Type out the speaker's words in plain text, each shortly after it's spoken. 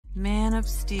Man of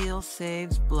Steel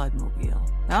saves Bloodmobile.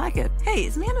 I like it. Hey,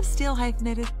 is Man of Steel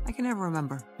hyphenated? I can never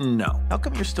remember. No. How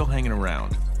come you're still hanging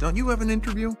around? Don't you have an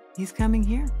interview? He's coming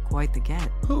here. Quite the get.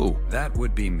 Who? That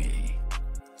would be me.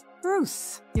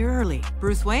 Bruce, you're early.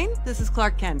 Bruce Wayne, this is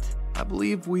Clark Kent. I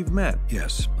believe we've met.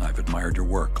 Yes, I've admired your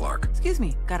work, Clark. Excuse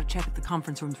me, gotta check if the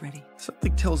conference room's ready.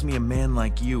 Something tells me a man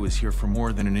like you is here for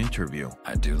more than an interview.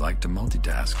 I do like to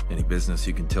multitask. Any business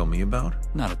you can tell me about?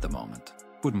 Not at the moment.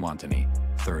 Wouldn't want any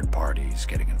third parties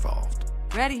getting involved.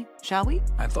 Ready, shall we?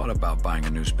 I thought about buying a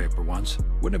newspaper once.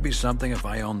 Wouldn't it be something if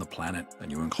I owned the planet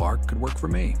and you and Clark could work for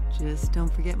me? Just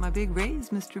don't forget my big raise,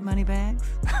 Mr. Moneybags.